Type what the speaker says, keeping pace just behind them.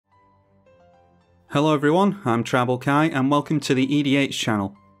Hello everyone, I'm tribalkai and welcome to the eedi-H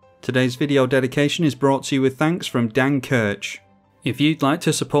channel. Today's video dedication is brought to you with thanks from Dan Kirch. If you'd like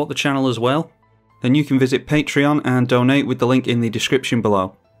to support the channel as well, then you can visit Patreon and donate with the link in the description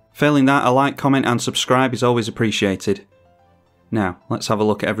below. Failing that, a like, comment and subscribe is always appreciated. Now, let's have a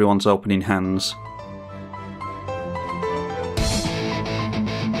look at everyone's opening hands.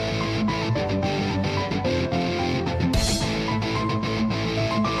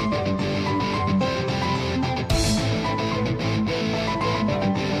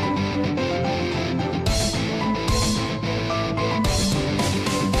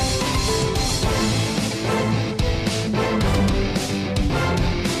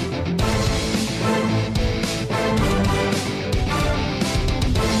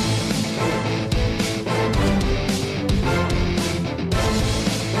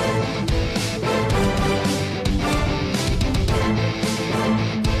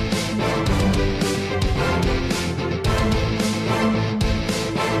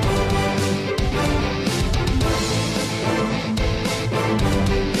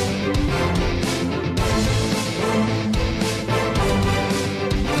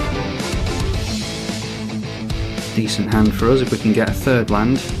 Decent hand for us. If we can get a third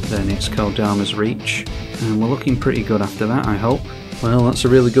land, then it's Kodama's Reach, and we're looking pretty good after that, I hope. Well, that's a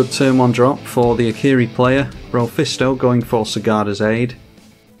really good turn 1 drop for the Akiri player. Brolfisto going for Sagada's Aid,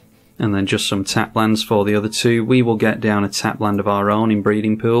 and then just some tap lands for the other two. We will get down a tap land of our own in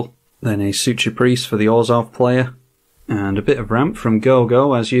Breeding Pool, then a Suture Priest for the Orzhov player, and a bit of ramp from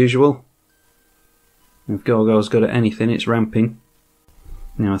Gogo as usual. If Gogo's good at anything, it's ramping.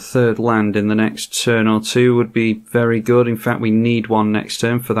 Now a third land in the next turn or two would be very good. In fact, we need one next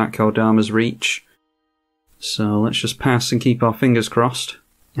turn for that Kodama's Reach. So let's just pass and keep our fingers crossed.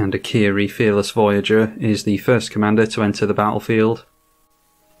 And Akiri, Fearless Voyager, is the first commander to enter the battlefield.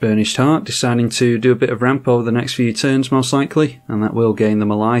 Burnished Heart deciding to do a bit of ramp over the next few turns most likely, and that will gain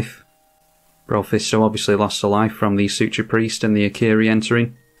them a life. Brolfisto obviously lost a life from the Suture Priest and the Akiri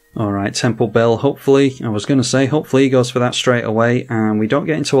entering. Alright, Temple Bell, hopefully he goes for that straight away, and we don't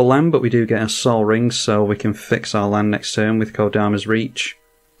get into a land, but we do get a Soul Ring, so we can fix our land next turn with Kodama's Reach.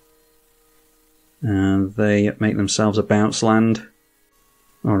 And they make themselves a bounce land.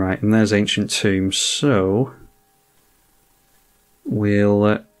 Alright, and there's Ancient Tomb, so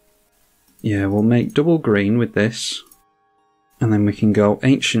we'll make double green with this, and then we can go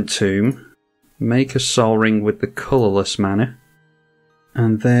Ancient Tomb, make a Soul Ring with the colourless mana.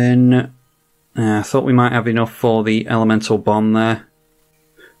 And then, I thought we might have enough for the Elemental Bomb there.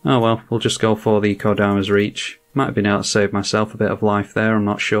 Oh well, we'll just go for the Kodama's Reach. Might have been able to save myself a bit of life there, I'm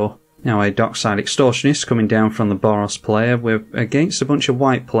not sure. Now a Dockside Extortionist coming down from the Boros player. We're against a bunch of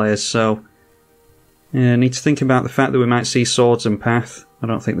white players, so need to think about the fact that we might see Swords and Path. I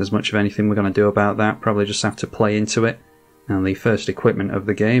don't think there's much of anything we're going to do about that, probably just have to play into it. And the first equipment of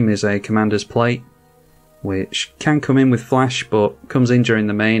the game is a Commander's Plate, which can come in with flash, but comes in during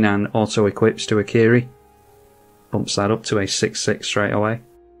the main and auto-equips to Akiri. Bumps that up to a 6/6 straight away.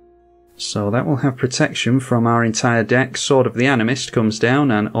 So that will have protection from our entire deck. Sword of the Animist comes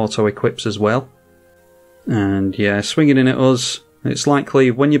down and auto-equips as well. And yeah, swinging in at us, it's likely,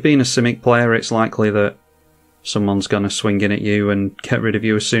 when you're being a Simic player, it's likely that someone's going to swing in at you and get rid of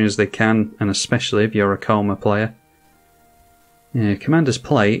you as soon as they can, and especially if you're a Koma player. Yeah, Commander's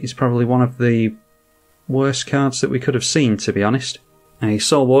Plate is probably one of the worst cards that we could have seen, to be honest. A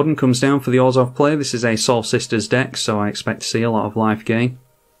Soul Warden comes down for the Orzhov player. This is a Soul Sisters deck, so I expect to see a lot of life gain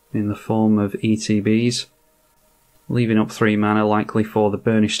in the form of ETBs. Leaving up 3 mana likely for the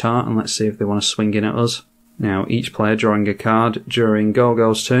Burnished Heart, and let's see if they want to swing in at us. Now each player drawing a card during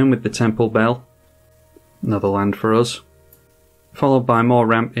Gogo's turn with the Temple Bell. Another land for us. Followed by more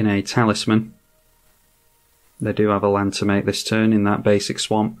ramp in a Talisman. They do have a land to make this turn in that basic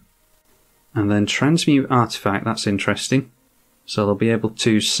swamp. And then Transmute Artifact, that's interesting. So they'll be able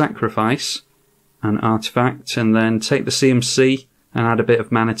to sacrifice an artifact and then take the CMC and add a bit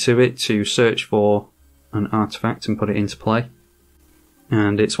of mana to it to search for an artifact and put it into play.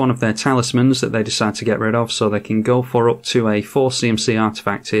 And it's one of their talismans that they decide to get rid of, so they can go for up to a 4 CMC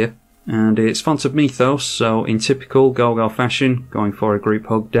artifact here. And it's Font of Mythos, so in typical Gogo fashion, going for a Group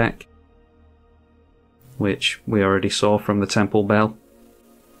Hug deck, which we already saw from the Temple Bell.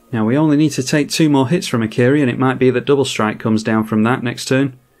 Now we only need to take 2 more hits from Akiri, and it might be that Double Strike comes down from that next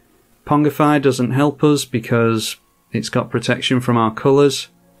turn. Pongify doesn't help us because it's got protection from our colours.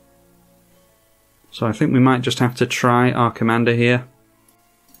 So I think we might just have to try our commander here.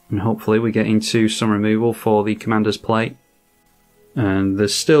 And hopefully we get into some removal for the Commander's Plate. And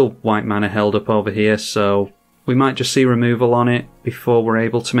there's still white mana held up over here, so we might just see removal on it before we're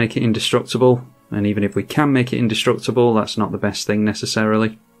able to make it indestructible. And even if we can make it indestructible, that's not the best thing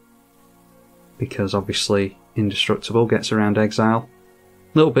necessarily. Because obviously indestructible gets around exile.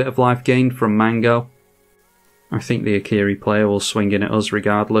 Little bit of life gained from Mango. I think the Akiri player will swing in at us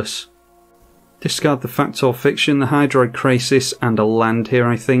regardless. Discard the fact or fiction, the Hydroid Crisis and a land here,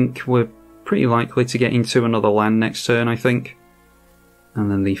 I think. We're pretty likely to get into another land next turn, I think. And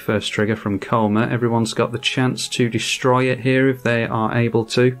then the first trigger from Koma. Everyone's got the chance to destroy it here if they are able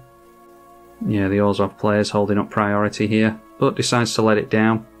to. Yeah, the Orzhov player's holding up priority here, but decides to let it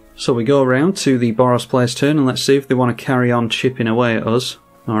down. So we go around to the Boros player's turn and let's see if they want to carry on chipping away at us.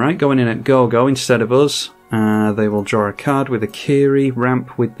 Alright, going in at Go-Go instead of us. They will draw a card with Akiri,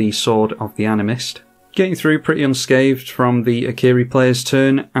 ramp with the Sword of the Animist. Getting through pretty unscathed from the Akiri player's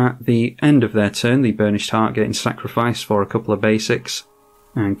turn. At the end of their turn, the Burnished Heart getting sacrificed for a couple of basics.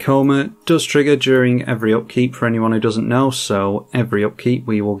 And Koma does trigger during every upkeep for anyone who doesn't know, so every upkeep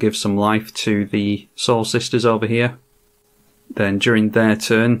we will give some life to the Soul Sisters over here. Then during their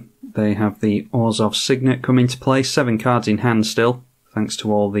turn, they have the Orzhov Signet come into play, 7 cards in hand still, thanks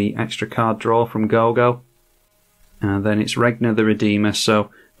to all the extra card draw from Go-Go. And then it's Regna the Redeemer,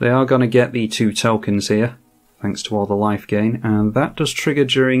 so they are going to get the 2 tokens here, thanks to all the life gain, and that does trigger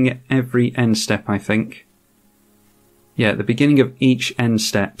during every end step, I think. Yeah, at the beginning of each end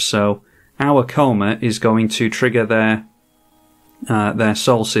step, so our Koma is going to trigger their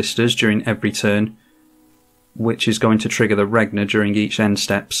Soul Sisters during every turn, which is going to trigger the Regna during each end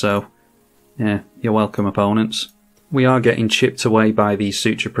step, so yeah, you're welcome opponents. We are getting chipped away by the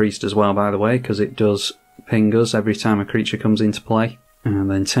Suture Priest as well, by the way, because it does ping us every time a creature comes into play.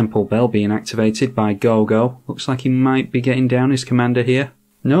 And then Temple Bell being activated by Go-Go. Looks like he might be getting down his commander here.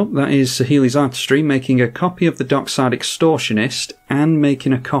 Nope, that is Saheeli's Artistry making a copy of the Dockside Extortionist and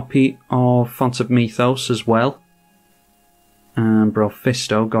making a copy of Font of Mythos as well. And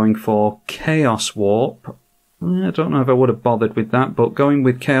Broffisto going for Chaos Warp. I don't know if I would have bothered with that, but going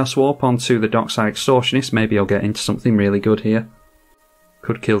with Chaos Warp onto the Dockside Extortionist, maybe I'll get into something really good here.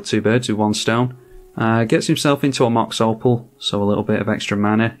 Could kill 2 birds with 1 stone. Gets himself into a Mox Opal, so a little bit of extra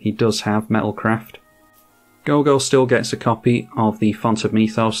mana. He does have Metalcraft. Go-Go still gets a copy of the Font of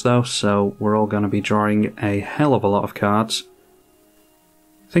Mythos though, so we're all going to be drawing a hell of a lot of cards.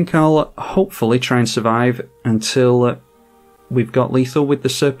 I think I'll hopefully try and survive until we've got lethal with the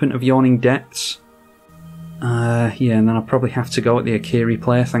Serpent of Yawning Depths. Yeah, and then I'll probably have to go at the Akiri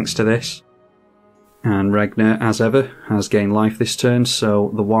player thanks to this. And Regna, as ever, has gained life this turn,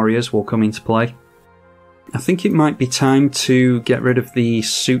 so the Warriors will come into play. I think it might be time to get rid of the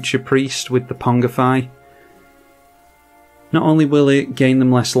Suture Priest with the Pongify. Not only will it gain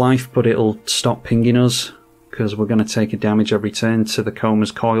them less life, but it'll stop pinging us, because we're going to take a damage every turn to the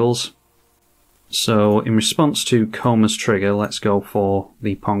Koma's coils. So, in response to Koma's trigger, let's go for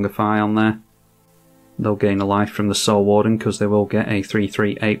the Pongify on there. They'll gain a life from the Soul Warden, because they will get a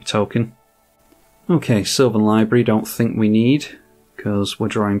 3/3 Ape token. Okay, Sylvan Library don't think we need, because we're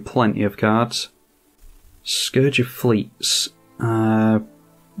drawing plenty of cards. Scourge of Fleets,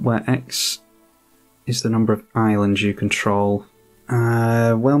 where X is the number of islands you control.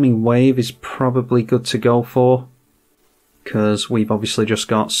 Whelming Wave is probably good to go for, because we've obviously just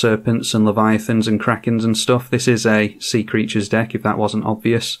got Serpents and Leviathans and Krakens and stuff. This is a Sea Creatures deck, if that wasn't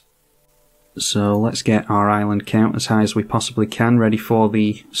obvious. So let's get our island count as high as we possibly can, ready for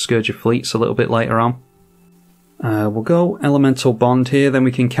the Scourge of Fleets a little bit later on. We'll go Elemental Bond here, then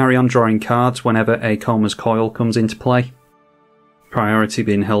we can carry on drawing cards whenever a Koma's Coil comes into play. Priority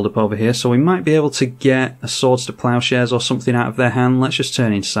being held up over here, so we might be able to get a Swords to Plowshares or something out of their hand. Let's just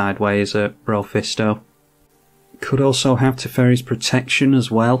turn in sideways at Broffisto. Could also have Teferi's Protection as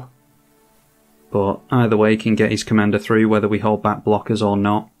well. But either way, he can get his commander through whether we hold back blockers or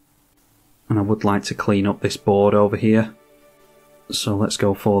not. And I would like to clean up this board over here. So let's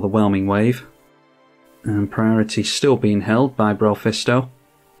go for the Whelming Wave. And priority still being held by Broffisto.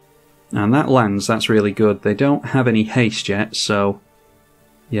 And that lands, that's really good. They don't have any haste yet, so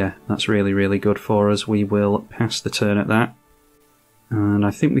yeah, that's really, really good for us. We will pass the turn at that. And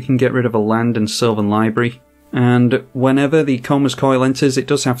I think we can get rid of a land and Sylvan Library. And whenever the Koma's Coil enters, it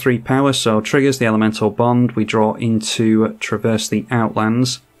does have 3 power, so triggers the Elemental Bond. We draw into Traverse the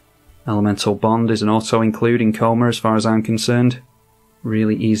Outlands. Elemental Bond is an auto-include in Koma as far as I'm concerned.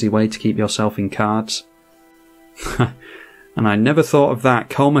 Really easy way to keep yourself in cards. And I never thought of that,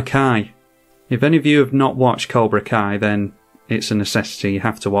 Koma Kai. If any of you have not watched Cobra Kai, then it's a necessity, you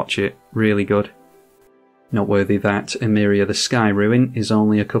have to watch it. Really good. Noteworthy that Emeria the Sky Ruin is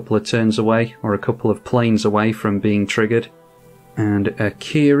only a couple of turns away, or a couple of planes away from being triggered. And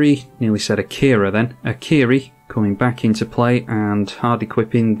Akiri, nearly said Akira then, Akiri coming back into play and hard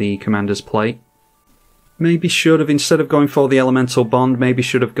equipping the Commander's Plate. Maybe should have, instead of going for the elemental bond, maybe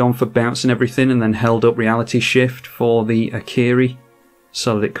should have gone for bounce and everything and then held up reality shift for the Akiri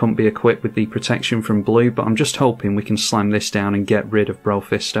so that it couldn't be equipped with the protection from blue, but I'm just hoping we can slam this down and get rid of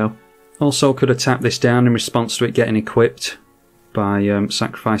Brofisto. Also could have tapped this down in response to it getting equipped by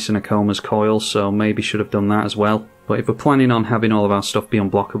sacrificing a Koma's coil, so maybe should have done that as well. But if we're planning on having all of our stuff be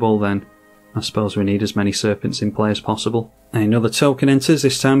unblockable, then I suppose we need as many Serpents in play as possible. Another token enters,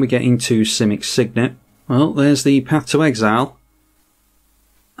 this time we get into Simic Signet. Well, there's the Path to Exile.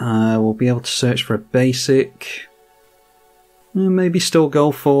 We'll be able to search for a basic. Maybe still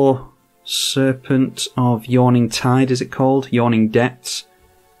go for Serpent of Yawning Tide, is it called? Yawning Depths.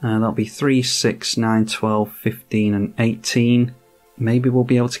 That'll be 3, 6, 9, 12, 15 and 18. Maybe we'll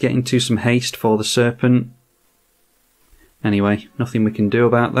be able to get into some haste for the Serpent. Anyway, nothing we can do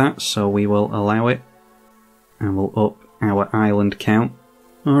about that, so we will allow it. And we'll up our island count.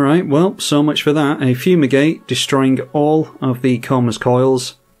 Alright, well, so much for that. A Fumigate, destroying all of the Koma's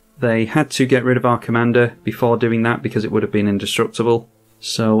coils. They had to get rid of our commander before doing that because it would have been indestructible.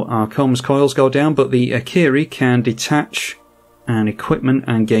 So our Koma's coils go down, but the Akiri can detach an equipment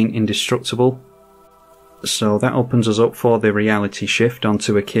and gain indestructible. So that opens us up for the reality shift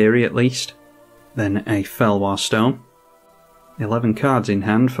onto Akiri at least. Then a Felwar Stone. 11 cards in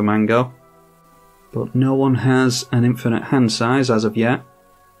hand for Mango. But no one has an infinite hand size as of yet.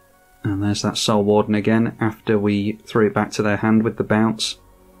 And there's that Soul Warden again after we threw it back to their hand with the bounce.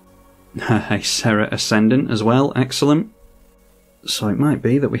 A Serra Ascendant as well, excellent. So it might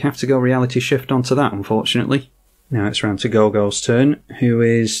be that we have to go reality shift onto that, unfortunately. Now it's round to Gogo's turn, who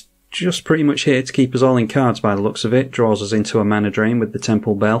is just pretty much here to keep us all in cards by the looks of it. Draws us into a mana drain with the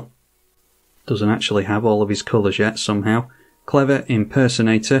Temple Bell. Doesn't actually have all of his colours yet somehow. Clever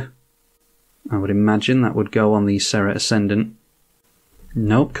Impersonator. I would imagine that would go on the Serra Ascendant.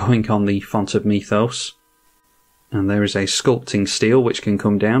 Nope, going on the Font of Mythos. And there is a Sculpting Steel which can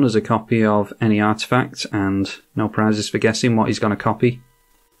come down as a copy of any artifact, and no prizes for guessing what he's going to copy.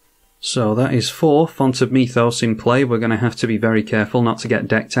 So that is 4 Font of Mythos in play. We're going to have to be very careful not to get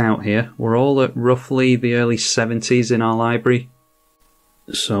decked out here. We're all at roughly the early 70s in our library.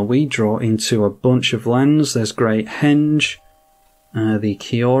 So we draw into a bunch of lands. There's Great Henge, the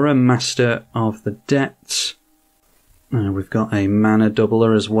Kiora, Master of the Depths. We've got a mana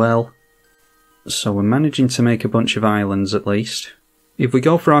doubler as well. So we're managing to make a bunch of islands at least. If we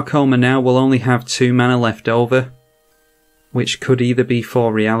go for our Koma now, we'll only have 2 mana left over, which could either be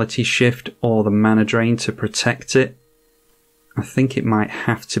for reality shift or the mana drain to protect it. I think it might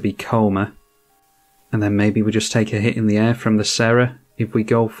have to be Koma. And then maybe we just take a hit in the air from the Serra if we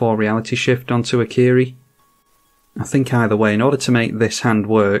go for reality shift onto Akiri. I think either way, in order to make this hand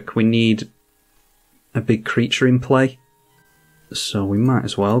work, we need a big creature in play. So we might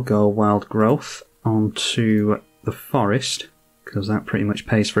as well go Wild Growth onto the Forest, because that pretty much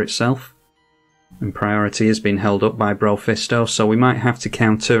pays for itself. And priority has been held up by Brofisto, so we might have to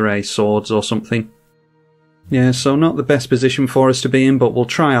counter a Swords or something. Yeah, so not the best position for us to be in, but we'll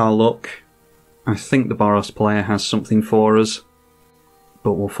try our luck. I think the Boros player has something for us,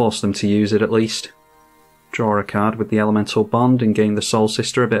 but we'll force them to use it at least. Draw a card with the Elemental Bond and gain the Soul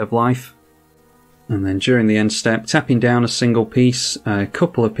Sister a bit of life. And then during the end step, tapping down a single piece, a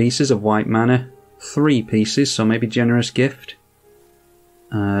couple of pieces of white mana, 3 pieces, so maybe Generous Gift.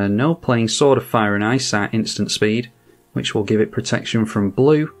 No, playing Sword of Fire and Ice at instant speed, which will give it protection from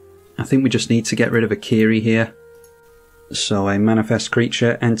blue. I think we just need to get rid of Akiri here. So a manifest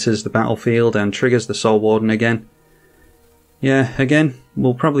creature enters the battlefield and triggers the Soul Warden again. Yeah, again,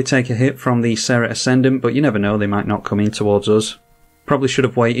 we'll probably take a hit from the Serra Ascendant, but you never know, they might not come in towards us. Probably should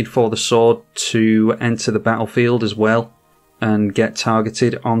have waited for the sword to enter the battlefield as well and get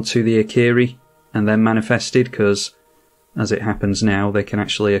targeted onto the Akiri and then manifested, because as it happens now they can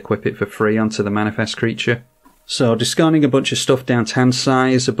actually equip it for free onto the manifest creature. So discarding a bunch of stuff down to hand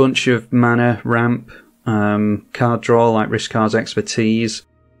size, a bunch of mana, ramp, card draw like Riskar's Expertise.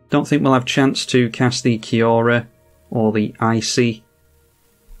 Don't think we'll have chance to cast the Kiora or the Icy.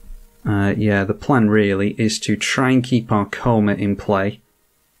 Yeah, the plan really is to try and keep our Koma in play,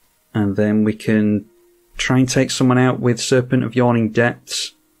 and then we can try and take someone out with Serpent of Yawning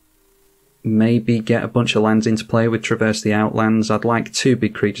Depths. Maybe get a bunch of lands into play with Traverse the Outlands. I'd like 2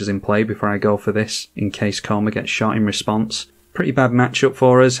 big creatures in play before I go for this, in case Koma gets shot in response. Pretty bad matchup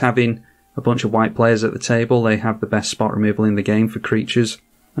for us, having a bunch of white players at the table. They have the best spot removal in the game for creatures.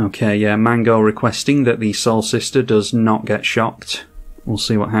 Okay, yeah, Mango requesting that the Soul Sister does not get shocked. We'll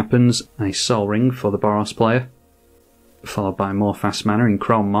see what happens. A Soul Ring for the Boros player, followed by more fast mana in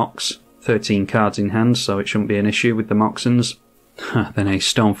Chrome Mox. 13 cards in hand, so it shouldn't be an issue with the Moxons. Then a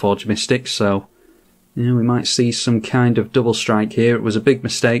Stoneforge Mystic, so Yeah, we might see some kind of double strike here. It was a big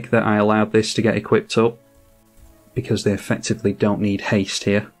mistake that I allowed this to get equipped up, because they effectively don't need haste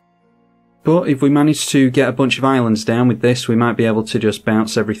here. But if we manage to get a bunch of islands down with this, we might be able to just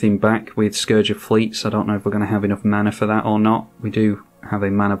bounce everything back with Scourge of Fleets. I don't know if we're going to have enough mana for that or not. We do have a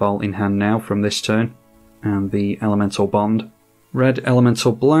mana vault in hand now from this turn, and the Elemental Bond. Red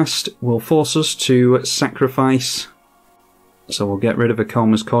Elemental Blast will force us to sacrifice, so we'll get rid of a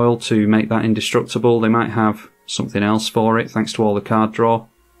Koma's Coil to make that indestructible. They might have something else for it thanks to all the card draw,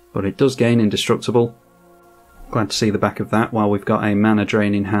 but it does gain indestructible. Glad to see the back of that while we've got a mana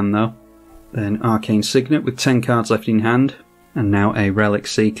drain in hand though. Then Arcane Signet with 10 cards left in hand, and now a Relic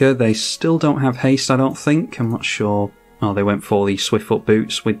Seeker. They still don't have haste, I don't think. I'm not sure. Oh, they went for the Swiftfoot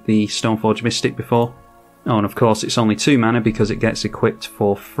Boots with the Stoneforge Mystic before. Oh, and of course it's only 2 mana because it gets equipped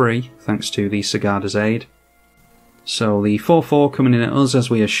for free thanks to the Sagada's Aid. So the 4-4 coming in at us as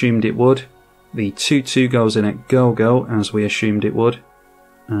we assumed it would. The 2-2 goes in at Go-Go as we assumed it would.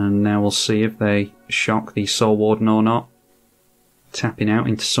 And now we'll see if they shock the Soul Warden or not. Tapping out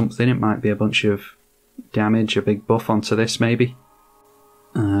into something, it might be a bunch of damage, a big buff onto this maybe.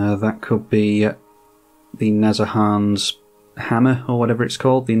 That could be the Nezahan's hammer or whatever it's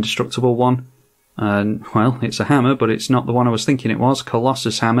called, the indestructible one. Well, it's a hammer, but it's not the one I was thinking it was,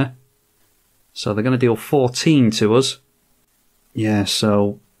 Colossus Hammer. So they're going to deal 14 to us. Yeah,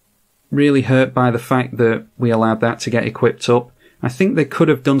 so really hurt by the fact that we allowed that to get equipped up. I think they could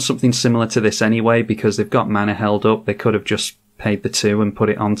have done something similar to this anyway, because they've got mana held up. They could have just paid the 2 and put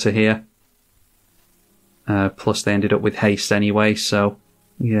it onto here. Plus they ended up with haste anyway, so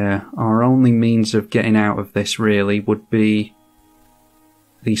yeah, our only means of getting out of this really would be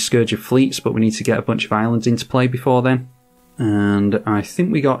the Scourge of Fleets, but we need to get a bunch of islands into play before then. And I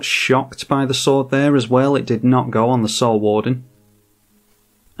think we got shocked by the sword there as well. It did not go on the Soul Warden.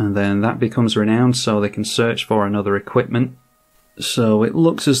 And then that becomes renowned, so they can search for another equipment. So it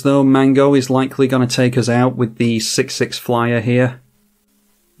looks as though Mango is likely going to take us out with the 6/6 flyer here.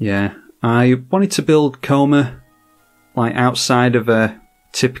 Yeah, I wanted to build Koma like outside of a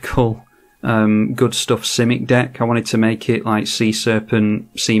typical good stuff Simic deck. I wanted to make it like Sea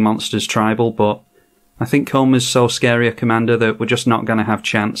Serpent, Sea Monsters tribal, but I think Koma's so scary a commander that we're just not going to have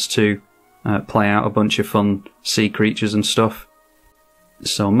chance to play out a bunch of fun sea creatures and stuff.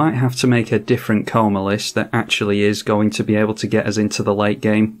 So I might have to make a different Koma list that actually is going to be able to get us into the late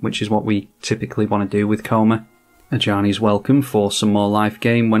game, which is what we typically want to do with Koma. Ajani's welcome for some more life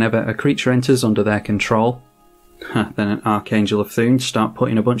gain whenever a creature enters under their control. Then an Archangel of Thune start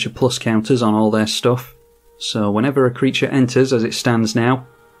putting a bunch of plus counters on all their stuff. So whenever a creature enters as it stands now,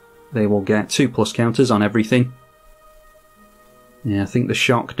 they will get 2 plus counters on everything. Yeah, I think the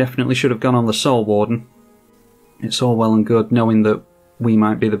shock definitely should have gone on the Soul Warden. It's all well and good knowing that we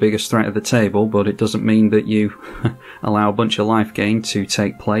might be the biggest threat at the table, but it doesn't mean that you allow a bunch of life gain to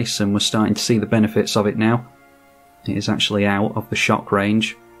take place, and we're starting to see the benefits of it now. It is actually out of the shock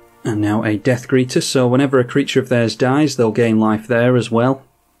range. And now a Death Greeter, so whenever a creature of theirs dies, they'll gain life there as well.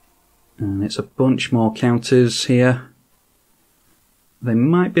 And it's a bunch more counters here. They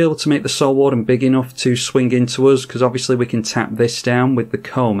might be able to make the Soul Warden big enough to swing into us, because obviously we can tap this down with the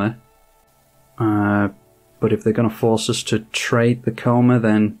Koma. But if they're going to force us to trade the Koma,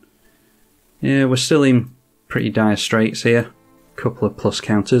 then yeah, we're still in pretty dire straits here. Couple of plus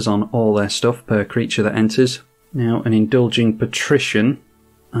counters on all their stuff per creature that enters. Now an Indulging Patrician.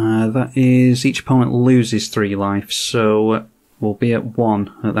 That is, each opponent loses 3 life, so we'll be at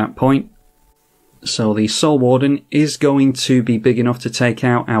 1 at that point. So the Soul Warden is going to be big enough to take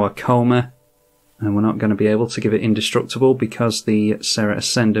out our Koma, and we're not going to be able to give it indestructible because the Serra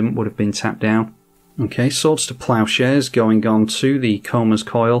Ascendant would have been tapped down. Okay, Swords to Plowshares going on to the Koma's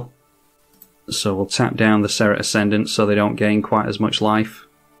Coil. So we'll tap down the Serra Ascendant so they don't gain quite as much life.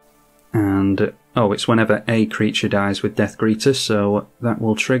 And, oh, it's whenever a creature dies with Death Greeter, so that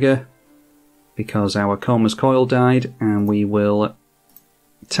will trigger because our Koma's Coil died, and we will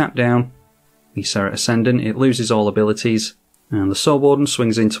tap down the Serra Ascendant. It loses all abilities, and the Soul Warden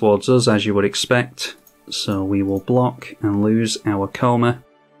swings in towards us as you would expect, so we will block and lose our Koma,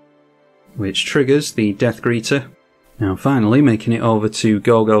 which triggers the Death Greeter. Now finally, making it over to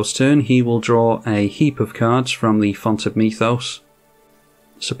Gogo's turn, he will draw a heap of cards from the Font of Mythos.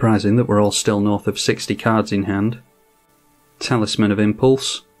 Surprising that we're all still north of 60 cards in hand. Talisman of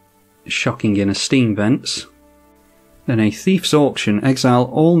Impulse, Shocking Inner Steam Vents, then a Thief's Auction. Exile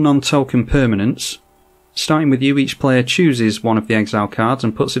all non-token permanents. Starting with you, each player chooses one of the exile cards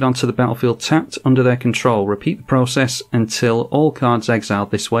and puts it onto the battlefield tapped under their control. Repeat the process until all cards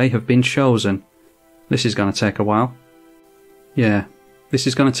exiled this way have been chosen. This is going to take a while. Yeah, This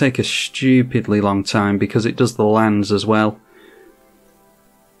is going to take a stupidly long time because it does the lands as well.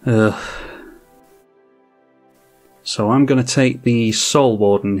 Ugh. So I'm going to take the Soul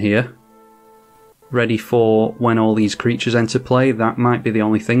Warden here. Ready for when all these creatures enter play. That might be the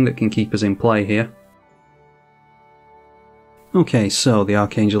only thing that can keep us in play here. Okay, so the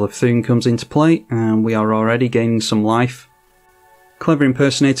Archangel of Thune comes into play, and we are already gaining some life. Clever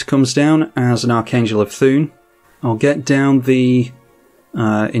Impersonator comes down as an Archangel of Thune. I'll get down the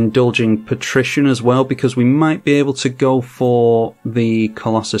Indulging Patrician as well, because we might be able to go for the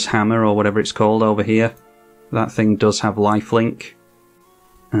Colossus Hammer, or whatever it's called over here. That thing does have lifelink.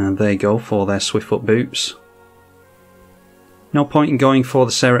 And they go for their Swiftfoot Boots. No point in going for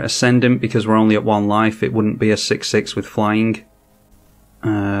the Seraph Ascendant because we're only at 1 life. It wouldn't be a 6/6 with flying.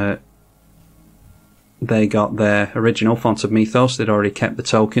 They got their original Font of Mythos. They'd already kept the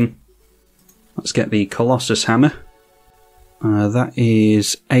token. Let's get the Colossus Hammer. That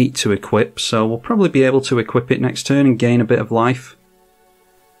is 8 to equip, so we'll probably be able to equip it next turn and gain a bit of life.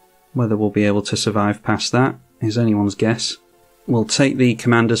 Whether we'll be able to survive past that is anyone's guess. We'll take the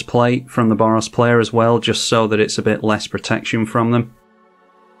Commander's Plate from the Boros player as well, just so that it's a bit less protection from them.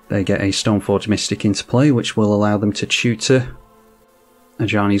 They get a Stoneforge Mystic into play, which will allow them to tutor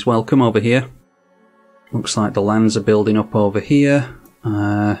Ajani's Welcome over here. Looks like the lands are building up over here.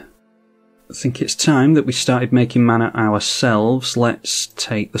 I think it's time that we started making mana ourselves. Let's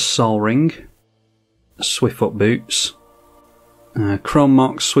take the Sol Ring. Swiftfoot Boots. Chrome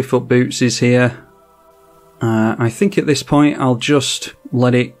Mox Swiftfoot Boots is here. I think at this point I'll just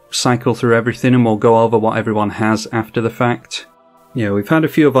let it cycle through everything and we'll go over what everyone has after the fact. Yeah, we've had a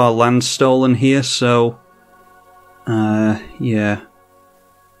few of our lands stolen here, so yeah.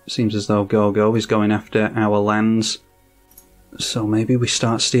 Seems as though Go-Go is going after our lands. So maybe we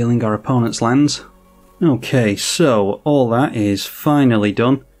start stealing our opponent's lands. Okay, so all that is finally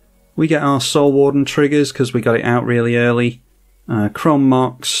done. We get our Soul Warden triggers because we got it out really early. Chrome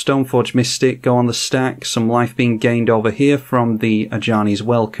Mox, Stoneforge Mystic go on the stack. Some life being gained over here from the Ajani's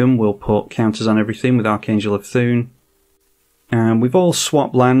Welcome. We'll put counters on everything with Archangel of Thune. And we've all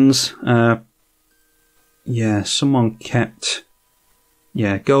swapped lands. Yeah, someone kept...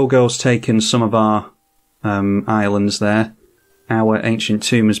 Yeah, Go-Go's taken some of our islands there. Our Ancient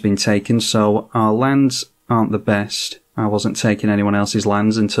Tomb has been taken, so our lands aren't the best. I wasn't taking anyone else's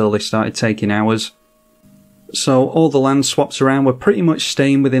lands until they started taking ours. So all the land swaps around. We're pretty much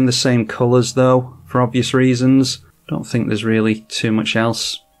staying within the same colours though, for obvious reasons. Don't think there's really too much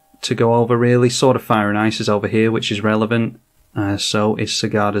else to go over really. Sword of Fire and Ice is over here, which is relevant. So is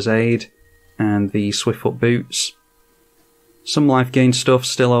Sigarda's Aid and the Swiftfoot Boots. Some life gain stuff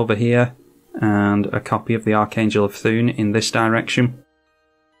still over here, and a copy of the Archangel of Thune in this direction.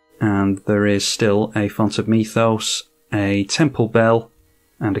 And there is still a Font of Mythos, a Temple Bell,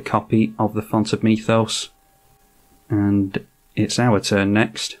 and a copy of the Font of Mythos. And it's our turn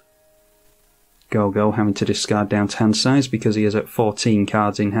next. Go-Go having to discard down to hand size because he is at 14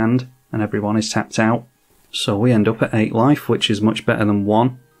 cards in hand, and everyone is tapped out. So we end up at 8 life, which is much better than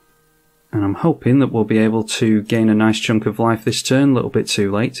 1. And I'm hoping that we'll be able to gain a nice chunk of life this turn. A little bit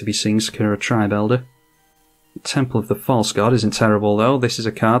too late to be seeing Sakura Tribe Elder. Temple of the False God isn't terrible though. This is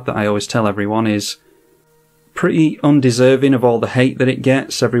a card that I always tell everyone is pretty undeserving of all the hate that it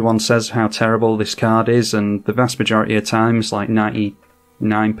gets. Everyone says how terrible this card is, and the vast majority of times, like 99%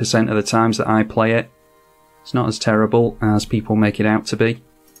 of the times that I play it, it's not as terrible as people make it out to be.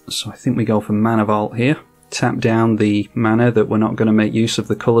 So I think we go for Mana Vault here. Tap down the mana that we're not going to make use of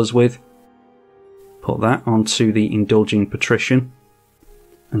the colours with. Put that onto the Indulging Patrician.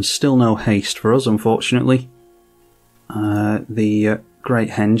 And still no haste for us, unfortunately. The Great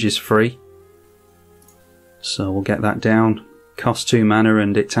Henge is free. So we'll get that down. Costs 2 mana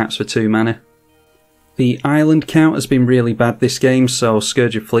and it taps for 2 mana. The island count has been really bad this game, so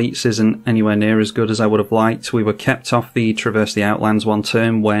Scourge of Fleets isn't anywhere near as good as I would have liked. We were kept off the Traverse the Outlands one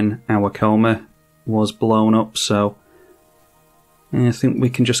turn when our Koma was blown up, so I think we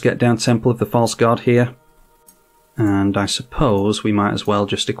can just get down Temple of the False God here. And I suppose we might as well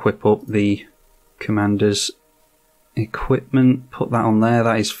just equip up the Commander's equipment. Put that on there.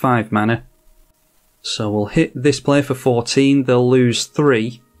 That is 5 mana. So we'll hit this player for 14. They'll lose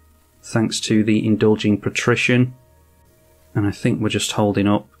 3 thanks to the Indulging Patrician. And I think we're just holding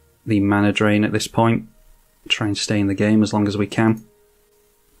up the mana drain at this point. Try and stay in the game as long as we can.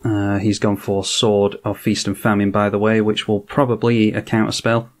 He's gone for Sword of Feast and Famine, by the way, which will probably eat a counter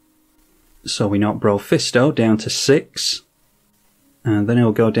spell. So we knock Brofisto down to 6. And then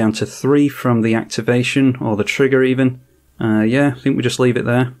he'll go down to 3 from the activation, or the trigger even. Yeah, I think we just leave it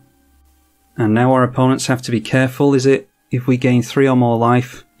there. And now our opponents have to be careful. Is it if we gain 3 or more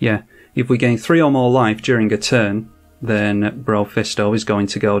life, if we gain 3 or more life during a turn, then Brofistol is going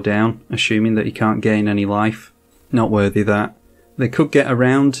to go down, assuming that he can't gain any life. Not worthy that. They could get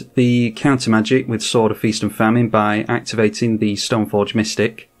around the counter magic with Sword of Feast and Famine by activating the Stoneforge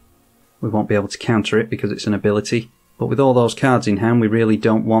Mystic. We won't be able to counter it because it's an ability. But with all those cards in hand, we really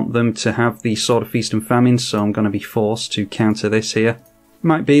don't want them to have the Sword of Feast and Famine, so I'm going to be forced to counter this here.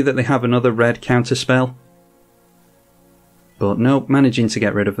 Might be that they have another red counter spell. But no, managing to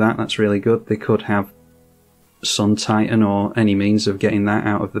get rid of that, that's really good. They could have Sun Titan or any means of getting that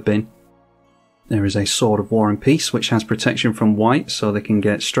out of the bin. There is a Sword of War and Peace, which has protection from white, so they can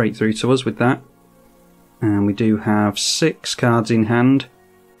get straight through to us with that. And we do have 6 cards in hand.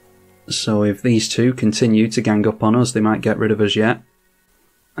 So if these two continue to gang up on us, they might get rid of us yet.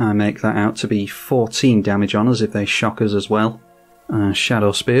 I make that out to be 14 damage on us if they shock us as well.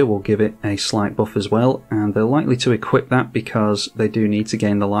 Shadow Spear will give it a slight buff as well, and they're likely to equip that because they do need to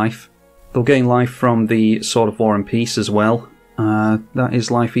gain the life. They'll gain life from the Sword of War and Peace as well. That is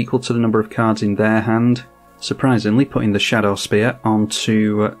life equal to the number of cards in their hand. Surprisingly, putting the Shadow Spear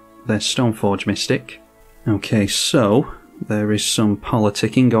onto their Stoneforge Mystic. Okay, so there is some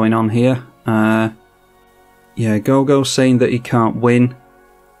politicking going on here. Yeah, Gogo saying that he can't win.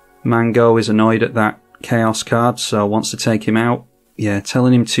 Mango is annoyed at that Chaos card, so wants to take him out. Yeah,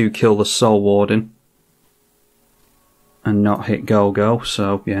 telling him to kill the Soul Warden and not hit Gogo,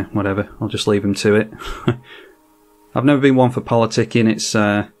 so yeah, whatever. I'll just leave him to it. I've never been one for politicking. It's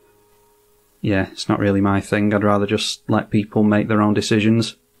yeah, it's not really my thing. I'd rather just let people make their own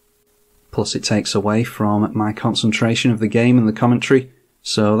decisions. Plus it takes away from my concentration of the game and the commentary.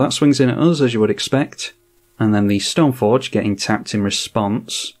 So that swings in at us, as you would expect. And then the Stoneforge getting tapped in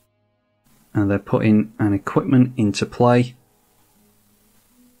response. And they're putting an equipment into play.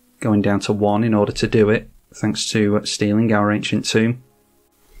 Going down to 1 in order to do it, thanks to stealing our Ancient Tomb.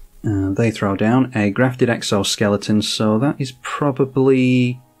 They throw down a Grafted Exoskeleton, so that is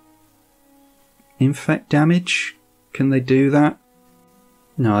probably infect damage. Can they do that?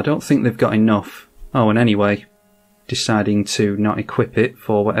 No, I don't think they've got enough. Oh, and anyway, deciding to not equip it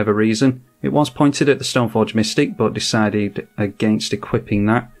for whatever reason. It was pointed at the Stoneforge Mystic, but decided against equipping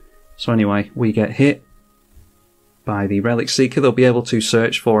that. So anyway, we get hit by the Relic Seeker. They'll be able to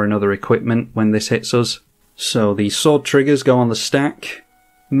search for another equipment when this hits us. So the sword triggers go on the stack.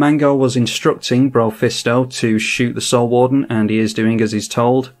 Mango was instructing Brofisto to shoot the Soul Warden, and he is doing as he's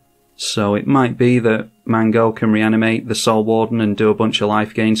told. So it might be that Mango can reanimate the Soul Warden and do a bunch of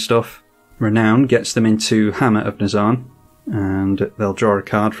life gain stuff. Renown gets them into Hammer of Nazan, and they'll draw a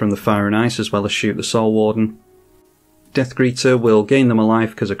card from the Fire and Ice as well as shoot the Soul Warden. Death Greeter will gain them a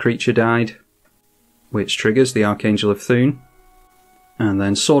life because a creature died, which triggers the Archangel of Thune. And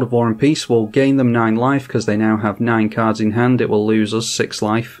then Sword of War and Peace will gain them 9 life because they now have 9 cards in hand. It will lose us 6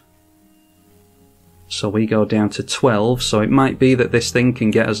 life. So we go down to 12, so it might be that this thing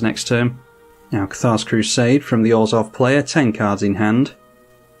can get us next turn. Now Cathar's Crusade from the Orzhov player, 10 cards in hand.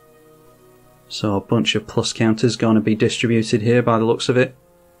 So a bunch of plus counters going to be distributed here by the looks of it.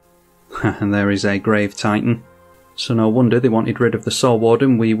 And there is a Grave Titan. So no wonder they wanted rid of the Soul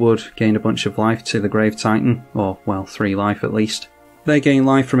Warden. We would gain a bunch of life to the Grave Titan, or well, 3 life at least. They gain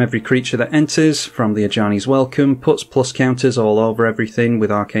life from every creature that enters, from the Ajani's Welcome, puts plus counters all over everything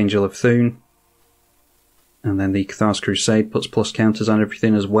with Archangel of Thune. And then the Cathar's Crusade puts plus counters on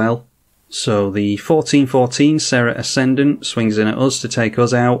everything as well. So the 14/14 Serra Ascendant swings in at us to take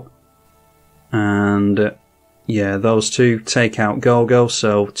us out. And yeah, those two take out Gogo,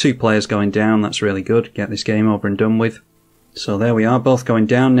 so 2 players going down, that's really good. Get this game over and done with. So there we are, both going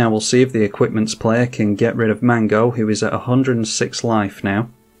down. Now we'll see if the Equipments player can get rid of Mango, who is at 106 life now.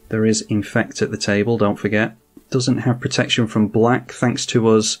 There is Infect at the table, don't forget. Doesn't have protection from black, thanks to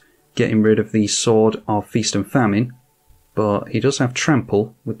us getting rid of the Sword of Feast and Famine. But he does have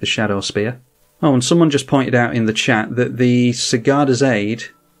Trample with the Shadow Spear. Oh, and someone just pointed out in the chat that the Sigarda's Aid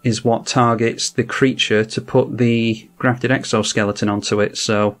is what targets the creature to put the Grafted Exoskeleton onto it,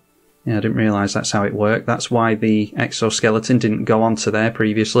 so yeah, I didn't realise that's how it worked. That's why the exoskeleton didn't go onto there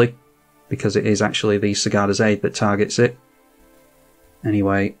previously, because it is actually the Sigarda's Aid that targets it.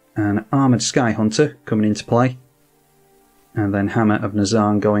 Anyway, an Armoured Sky Hunter coming into play, and then Hammer of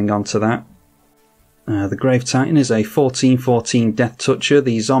Nazan going onto that. The Grave Titan is a 14/14 Death Toucher.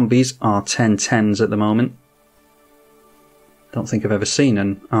 The zombies are 10/10s at the moment. Don't think I've ever seen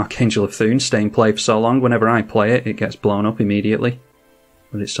an Archangel of Thune stay in play for so long. Whenever I play it, it gets blown up immediately.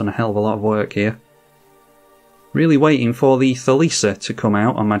 But it's done a hell of a lot of work here. Really waiting for the Thalissa to come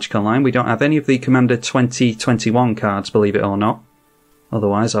out on Magic Online. We don't have any of the Commander 2021 cards, believe it or not.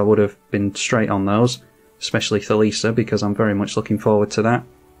 Otherwise I would have been straight on those. especially Thalisa, because I'm very much looking forward to that.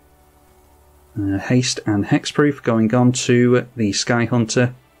 Haste and Hexproof going on to the Sky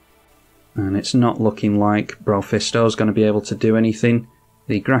Hunter, and it's not looking like Brofistow's going to be able to do anything.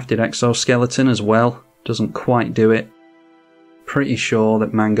 The Grafted Exoskeleton as well doesn't quite do it. Pretty sure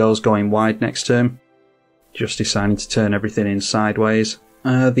that Mango's going wide next turn, just deciding to turn everything in sideways.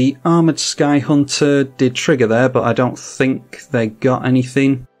 The Armoured Sky Hunter did trigger there, but I don't think they got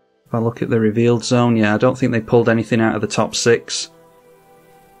anything. If I look at the revealed zone, yeah, I don't think they pulled anything out of the top 6.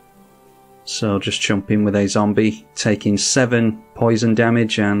 So just jump in with a zombie, taking 7 poison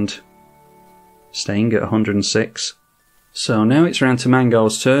damage and staying at 106. So now it's round to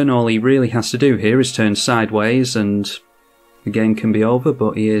Mango's turn. All he really has to do here is turn sideways and the game can be over,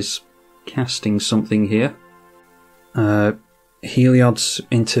 but he is casting something here. Heliod's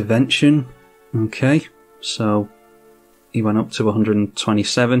Intervention. Okay, so he went up to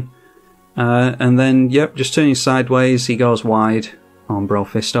 127. And then, yep, just turning sideways, he goes wide on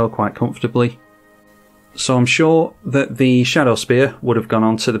Brofisto quite comfortably. So I'm sure that the Shadow Spear would have gone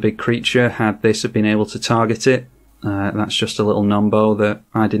on to the big creature had this have been able to target it. That's just a little numbo that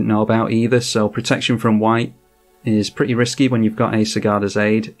I didn't know about either, so protection from white is pretty risky when you've got a Sigarda's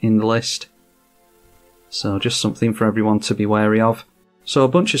Aid in the list. So just something for everyone to be wary of. So a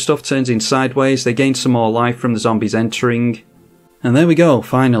bunch of stuff turns in sideways, they gain some more life from the zombies entering. And there we go,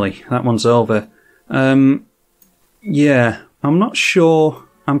 finally, that one's over. Yeah, I'm not sure.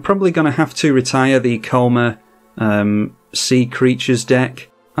 I'm probably going to have to retire the Koma Sea Creatures deck.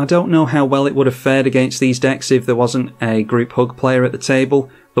 I don't know how well it would have fared against these decks if there wasn't a group hug player at the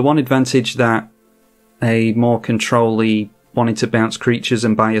table. The one advantage that a more control-y, wanting to bounce creatures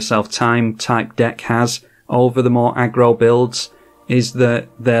and buy yourself time type deck has over the more aggro builds is that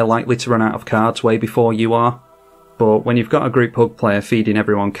they're likely to run out of cards way before you are. But when you've got a group hug player feeding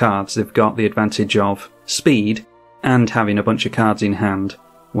everyone cards, they've got the advantage of speed and having a bunch of cards in hand,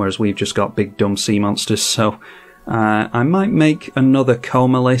 whereas we've just got big dumb sea monsters. So I might make another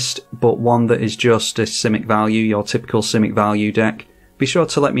Koma list, but one that is just a Simic Value, your typical Simic Value deck. Be sure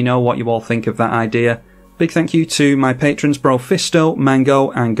to let me know what you all think of that idea. Big thank you to my patrons Brofisto,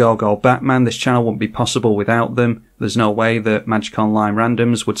 Mango and Gogo Batman. This channel wouldn't be possible without them. There's no way that Magic Online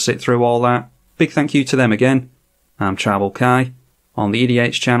randoms would sit through all that. Big thank you to them again. I'm tribalkai on the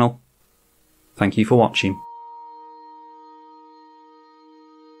eedi-H channel. Thank you for watching.